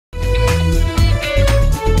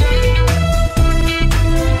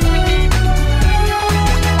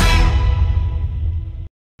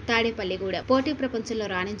తాడేపల్లిగూడెం. పోటీ ప్రపంచంలో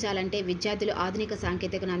రాణించాలంటే విద్యార్థులు ఆధునిక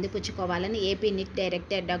సాంకేతికను అందిపుచ్చుకోవాలని ఏపీ నిట్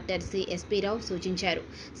డైరెక్టర్ డాక్టర్ సి.ఎస్.పి. రావు సూచించారు.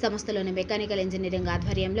 సంస్థలోని మెకానికల్ ఇంజనీరింగ్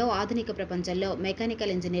ఆధ్వర్యంలో ఆధునిక ప్రపంచంలో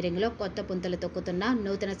మెకానికల్ ఇంజనీరింగ్లో కొత్త పుంతలు తొక్కుతున్న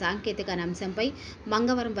నూతన సాంకేతిక అనే అంశంపై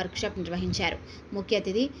మంగళవారం వర్క్షాప్ నిర్వహించారు. ముఖ్య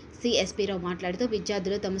అతిథి సి.ఎస్.పి. రావు మాట్లాడుతూ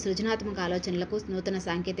విద్యార్థులు తమ సృజనాత్మక ఆలోచనలకు నూతన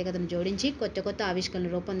సాంకేతికతను జోడించి కొత్త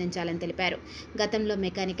ఆవిష్కరణలు రూపొందించాలని తెలిపారు. గతంలో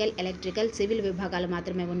మెకానికల్, ఎలక్ట్రికల్, సివిల్ విభాగాలు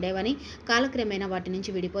మాత్రమే ఉండేవని, కాలక్రమేణా వాటి నుంచి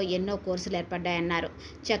విడిపోయి ఎన్నో కోర్సులు ఏర్పడ్డాయన్నారు.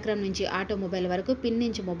 చక్రం నుంచి ఆటోమొబైల్ వరకు, పిన్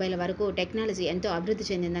నుంచి మొబైల్ వరకు టెక్నాలజీ ఎంతో అభివృద్ధి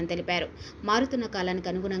చెందిందని తెలిపారు. మారుతున్న కాలానికి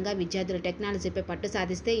అనుగుణంగా విద్యార్థులు టెక్నాలజీపై పట్టు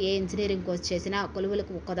సాధిస్తే ఏ ఇంజనీరింగ్ కోర్సు చేసినా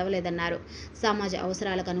కొలువులకు కొదవలేదన్నారు. సమాజ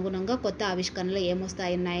అవసరాలకు అనుగుణంగా కొత్త ఆవిష్కరణలు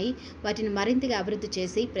ఏమొస్తాయన్నాయి, వాటిని మరింతగా అభివృద్ధి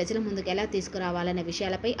చేసి ప్రజల ముందుకు ఎలా తీసుకురావాలనే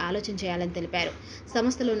విషయాలపై ఆలోచన చేయాలని తెలిపారు.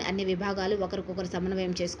 సంస్థలోని అన్ని విభాగాలు ఒకరికొకరు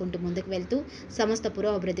సమన్వయం చేసుకుంటూ ముందుకు వెళ్తూ సంస్థ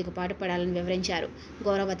పురోభివృద్ధికి పాటుపడాలని వివరించారు.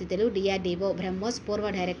 గౌరవ అతిథులు డిఆర్డీఓ బ్రహ్మోస్ పూర్వ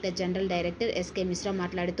director general director SK Mishra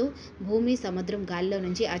మాట్లాడుతూ భూమి, సముద్రం, గాలిలో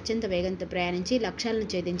నుంచి అత్యంత వేగంతో ప్రయాణించి లక్ష్యాలను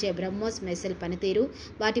ఛేదించే బ్రహ్మోస్ మెస్సెల్ పనితీరు,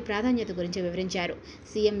 వాటి ప్రాధాన్యత గురించి వివరించారు.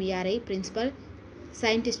 సీఎంఈఆర్ఐ ప్రిన్సిపల్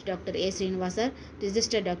సైంటిస్ట్ డాక్టర్ ఏ. Srinivasa,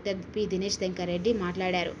 register doctor P. Dinesh Shankar Reddy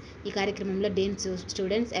మాట్లాడారు. ఈ కార్యక్రమంలో Deen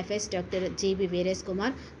students FS doctor GB Veeresh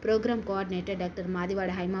Kumar, programme coordinator doctor Madiwada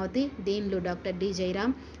Haimavathi, డీన్లు doctor D.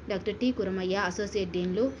 Jayaram, doctor T. కురమయ్య, associate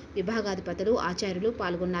డీన్లు, విభాగాధిపతులు, ఆచార్యులు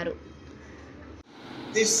పాల్గొన్నారు.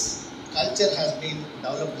 This culture has been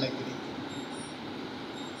developed like it.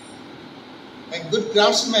 A good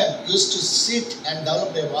craftsman used to sit and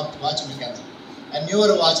develop a watch mechanism, a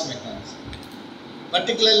newer watch mechanism.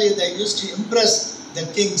 Particularly, they used to impress the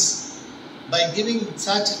kings by giving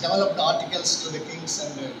such developed articles to the kings,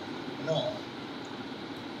 and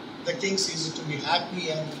the kings used to be happy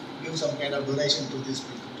and give some kind of donation to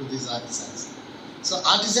these artisans. So,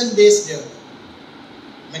 artisan-based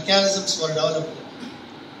mechanisms were developed.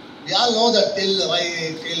 We all know that till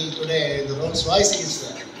today, the Rolls-Royce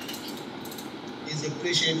is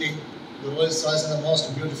appreciating the Rolls-Royce and the most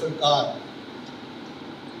beautiful car.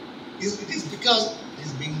 It is because it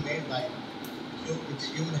is being made with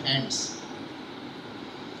human hands.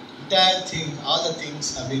 Entire thing, all the things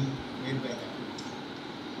have been made by them.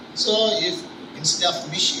 So, if instead of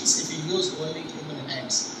machines, if you use only human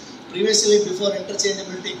hands, previously before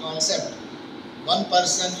interchangeability concept, one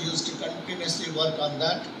person used to continuously work on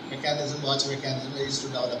that mechanism, watch mechanism. They used to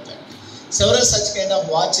develop that. Several such kind of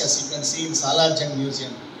watches you can see in Salarjung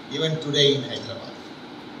Museum even today in Hyderabad.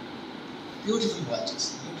 Beautiful watches.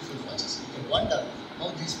 You can wonder how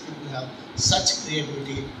these people have such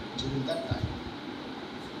creativity during that time.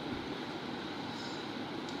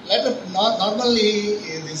 Normally,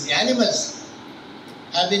 these animals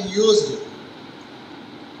have been used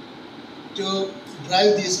to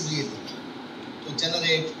drive this wheel, to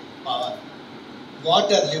generate power.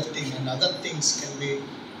 Water lifting and other things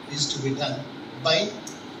used to be done by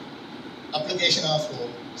application of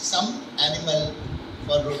some animal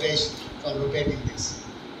for rotating this.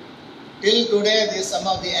 Till today, some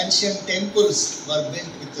of the ancient temples were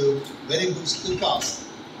built with very good stupas.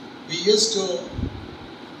 We used to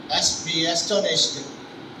be astonished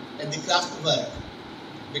at the craft work,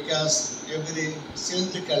 because every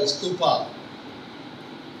cylindrical stupa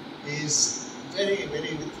is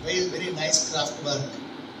very nice craft work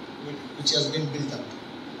which has been built up.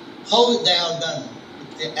 How they have done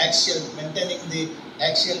with the maintaining the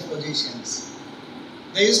axial positions.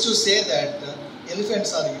 They used to say that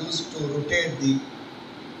elephants are used to rotate the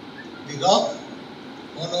rock,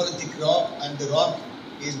 monolithic rock, and the rock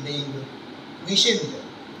is being machined.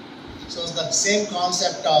 So it's the same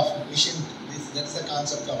concept of machine. That's the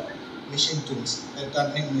concept of machine tools, a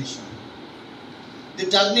turning machine. The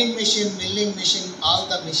turning machine, milling machine, all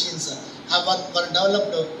the machines were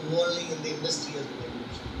developed only in the industrial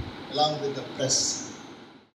revolution, along with the press.